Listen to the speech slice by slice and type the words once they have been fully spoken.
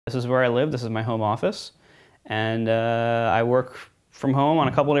This is where I live. This is my home office. And I work from home on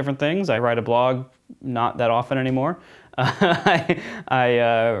a couple of different things. I write a blog, not that often anymore.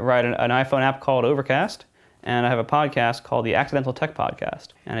 I write an iPhone app called Overcast, and I have a podcast called the Accidental Tech Podcast,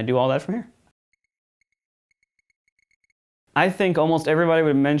 and I do all that from here. I think almost everybody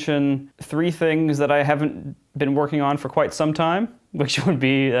would mention 3 things that I haven't been working on for quite some time, which would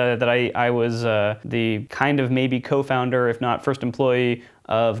be that I was the kind of maybe co-founder, if not first employee,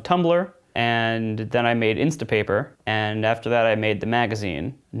 of Tumblr, and then I made Instapaper, and after that I made the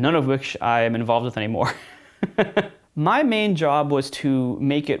magazine, none of which I am involved with anymore. My main job was to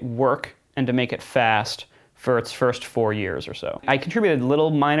make it work and to make it fast for its first 4 years or so. I contributed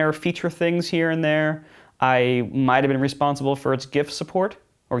little minor feature things here and there. I might have been responsible for its GIF support,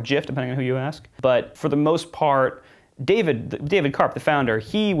 or GIF, depending on who you ask. But for the most part, David Karp, the founder,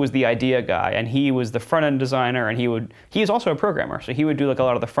 he was the idea guy, and he was the front-end designer, and he is also a programmer, so he would do like a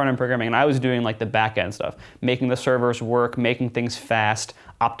lot of the front-end programming, and I was doing like the back-end stuff, making the servers work, making things fast,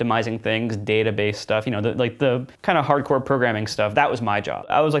 optimizing things, database stuff, you know, the kind of hardcore programming stuff. That was my job.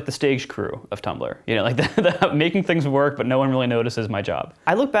 I was like the stage crew of Tumblr, you know, like the making things work, but no one really notices my job.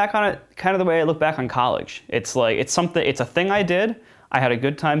 I look back on it kind of the way I look back on college. It's like, it's a thing I did. I had a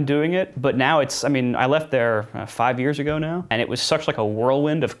good time doing it, but now I mean, I left there 5 years ago now, and it was such like a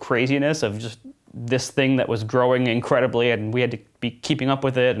whirlwind of craziness of just this thing that was growing incredibly, and we had to be keeping up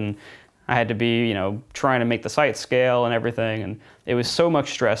with it, and I had to be, you know, trying to make the site scale and everything, and it was so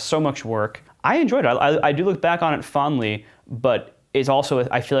much stress, so much work. I enjoyed it. I do look back on it fondly, but it's also,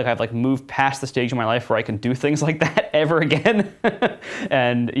 I feel like I've like moved past the stage in my life where I can do things like that ever again.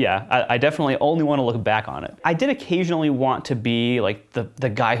 And yeah, I definitely only want to look back on it. I did occasionally want to be like the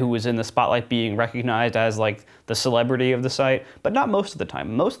guy who was in the spotlight being recognized as like the celebrity of the site, but not most of the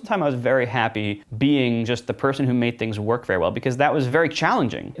time. Most of the time I was very happy being just the person who made things work very well, because that was very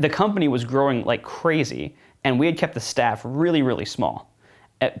challenging. The company was growing like crazy, and we had kept the staff really, really small.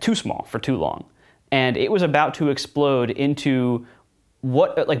 Too small for too long. And it was about to explode into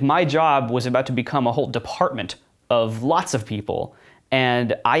what, like, my job was about to become a whole department of lots of people,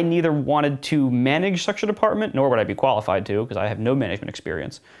 and I neither wanted to manage such a department, nor would I be qualified to, because I have no management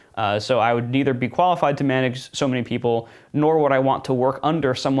experience. So I would neither be qualified to manage so many people, nor would I want to work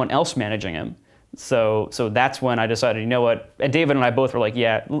under someone else managing him. So that's when I decided, you know what, and David and I both were like,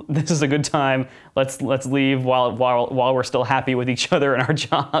 yeah, this is a good time. Let's leave while we're still happy with each other and our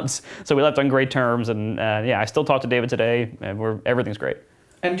jobs. So we left on great terms, and yeah, I still talk to David today, and everything's great.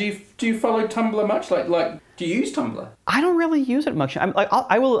 And do you follow Tumblr much? Like, do you use Tumblr? I don't really use it much.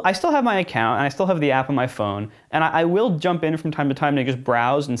 I still have my account, and I still have the app on my phone, and I will jump in from time to time to just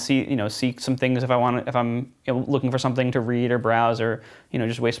browse and see some things if I'm looking for something to read or browse, or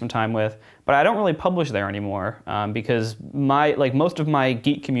just waste some time with. But I don't really publish there anymore because most of my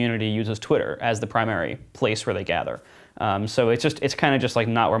geek community uses Twitter as the primary place where they gather. So it's kind of just like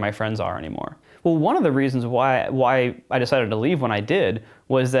not where my friends are anymore. Well, one of the reasons why I decided to leave when I did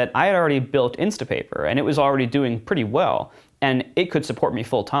was that I had already built Instapaper, and it was already doing pretty well, and it could support me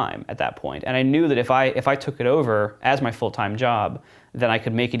full-time at that point. And I knew that if I took it over as my full-time job, then I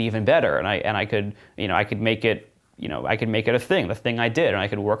could make it even better, and I could make it a thing, the thing I did, and I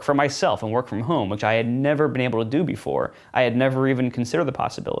could work for myself and work from home, which I had never been able to do before. I had never even considered the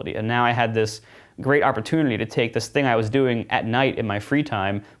possibility, and now I had this great opportunity to take this thing I was doing at night in my free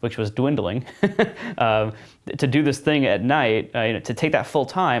time, which was dwindling, to do this thing at night, to take that full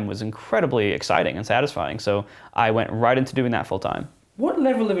time was incredibly exciting and satisfying. So I went right into doing that full time. What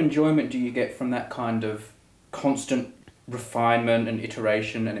level of enjoyment do you get from that kind of constant refinement and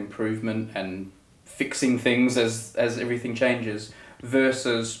iteration and improvement and fixing things as everything changes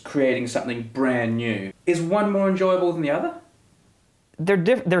versus creating something brand new? Is one more enjoyable than the other? They're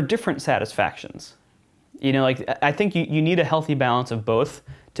different satisfactions. I think you need a healthy balance of both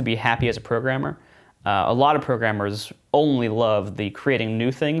to be happy as a programmer. A lot of programmers only love the creating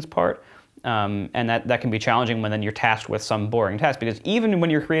new things part, and that can be challenging when then you're tasked with some boring task, because even when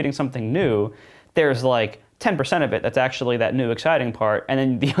you're creating something new, there's like 10% of it that's actually that new exciting part, and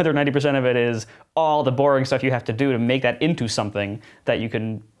then the other 90% of it is all the boring stuff you have to do to make that into something that you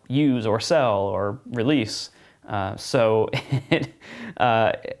can use or sell or release. I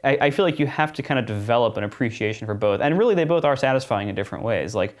feel like you have to kind of develop an appreciation for both, and really they both are satisfying in different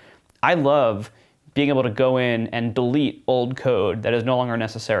ways. Like, I love being able to go in and delete old code that is no longer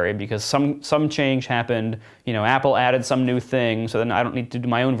necessary because some change happened. Apple added some new thing, so then I don't need to do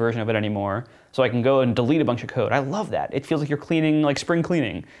my own version of it anymore. So I can go and delete a bunch of code. I love that. It feels like you're cleaning, like spring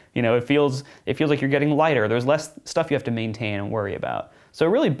cleaning. It feels like you're getting lighter. There's less stuff you have to maintain and worry about. So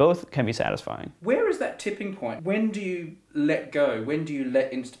really both can be satisfying. Where is that tipping point? When do you let go? When do you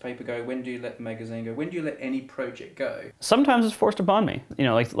let Instapaper go? When do you let the magazine go? When do you let any project go? Sometimes it's forced upon me. You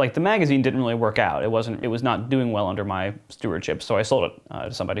know, like the magazine didn't really work out. It was not doing well under my stewardship, so I sold it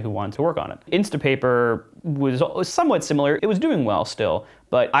to somebody who wanted to work on it. Instapaper was somewhat similar. It was doing well still,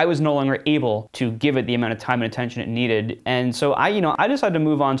 but I was no longer able to give it the amount of time and attention it needed. And so I decided to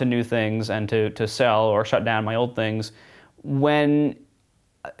move on to new things and to sell or shut down my old things when,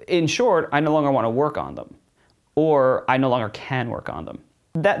 in short, I no longer want to work on them, or I no longer can work on them.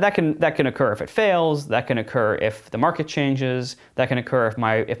 That can occur if it fails. That can occur if the market changes. That can occur if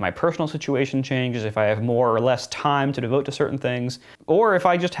my personal situation changes, if I have more or less time to devote to certain things, or if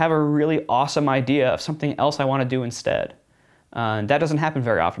I just have a really awesome idea of something else I want to do instead. That doesn't happen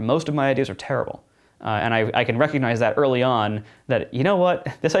very often. Most of my ideas are terrible. And I can recognize that early on, that, you know what,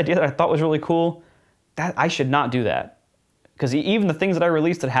 this idea that I thought was really cool, that I should not do that. Because even the things that I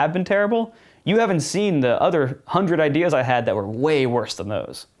released that have been terrible, you haven't seen the other 100 ideas I had that were way worse than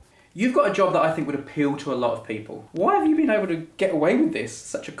those. You've got a job that I think would appeal to a lot of people. Why have you been able to get away with this?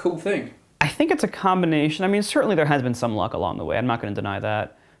 Such a cool thing. I think it's a combination. I mean, certainly there has been some luck along the way. I'm not going to deny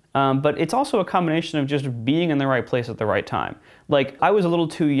that. But it's also a combination of just being in the right place at the right time. Like, I was a little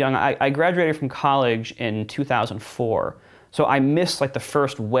too young. I graduated from college in 2004. So I missed like the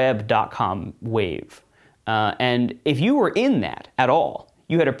first web.com wave. And if you were in that at all,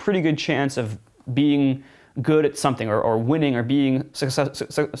 you had a pretty good chance of being good at something, or winning, or being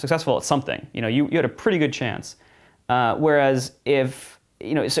successful at something. You know, you had a pretty good chance. Whereas if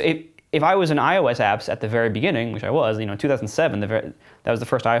I was in iOS apps at the very beginning, which I was, you know, in 2007, that was the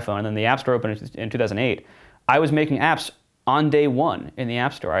first iPhone, and then the App Store opened in 2008, I was making apps on day one in the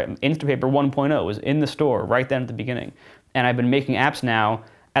App Store. Instapaper 1.0 was in the store right then at the beginning. And I've been making apps now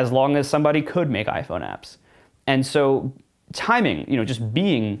as long as somebody could make iPhone apps. And so timing, you know, just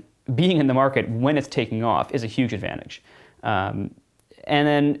being in the market when it's taking off is a huge advantage. And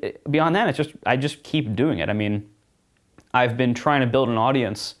then beyond that, I just keep doing it. I mean, I've been trying to build an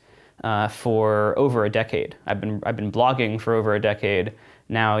audience for over a decade. I've been blogging for over a decade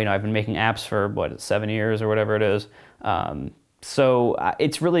now. You know, I've been making apps for 7 years or whatever it is. So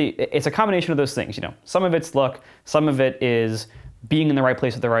it's a combination of those things. You know, some of it's luck, some of it is being in the right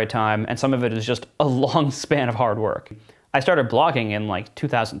place at the right time, and some of it is just a long span of hard work. I started blogging in like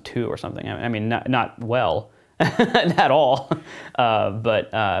 2002 or something. I mean, not well at all,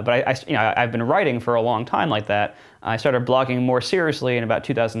 but I've been writing for a long time like that. I started blogging more seriously in about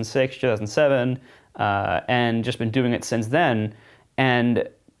 2006, 2007, and just been doing it since then. And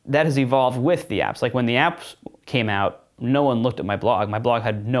that has evolved with the apps. Like when the apps came out, no one looked at my blog. My blog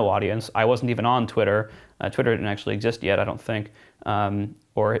had no audience. I wasn't even on Twitter. Twitter didn't actually exist yet, I don't think,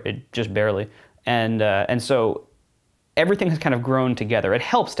 or it just barely. And so everything has kind of grown together. It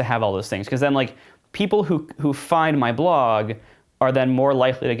helps to have all those things, because then like people who find my blog are then more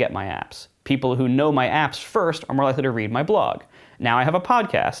likely to get my apps. People who know my apps first are more likely to read my blog. Now I have a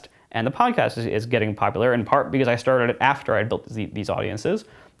podcast, and the podcast is getting popular, in part because I started it after I built these audiences,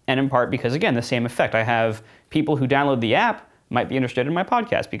 and in part because, again, the same effect. I have people who download the app might be interested in my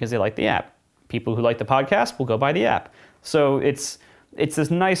podcast because they like the app. People who like the podcast will go buy the app. So it's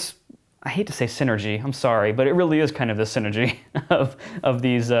this nice, I hate to say synergy, I'm sorry, but it really is kind of the synergy of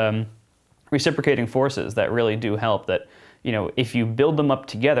these reciprocating forces that really do help, that, you know, if you build them up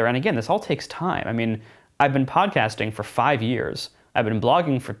together, and again, this all takes time. I mean, I've been podcasting for 5 years. I've been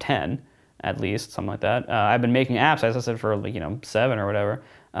blogging for 10, at least, something like that. I've been making apps, as I said, for 7 or whatever.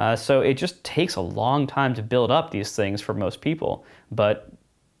 So it just takes a long time to build up these things for most people, but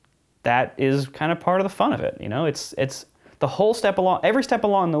that is kind of part of the fun of it. You know, it's the whole step along, every step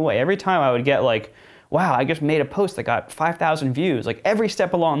along the way. Every time I would get like, wow, I just made a post that got 5,000 views, like every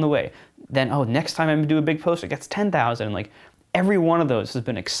step along the way. Then, oh, next time I do a big post, it gets 10,000. And like every one of those has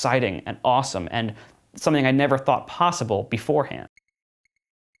been exciting and awesome and something I never thought possible beforehand.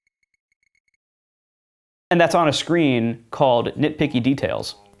 And that's on a screen called Nitpicky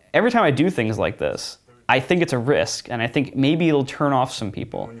Details. Every time I do things like this, I think it's a risk, and I think maybe it'll turn off some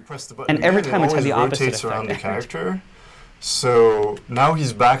people. When you press the button and every again, time it's had the opposite rotates effect. around the character. So now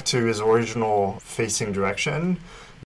he's back to his original facing direction,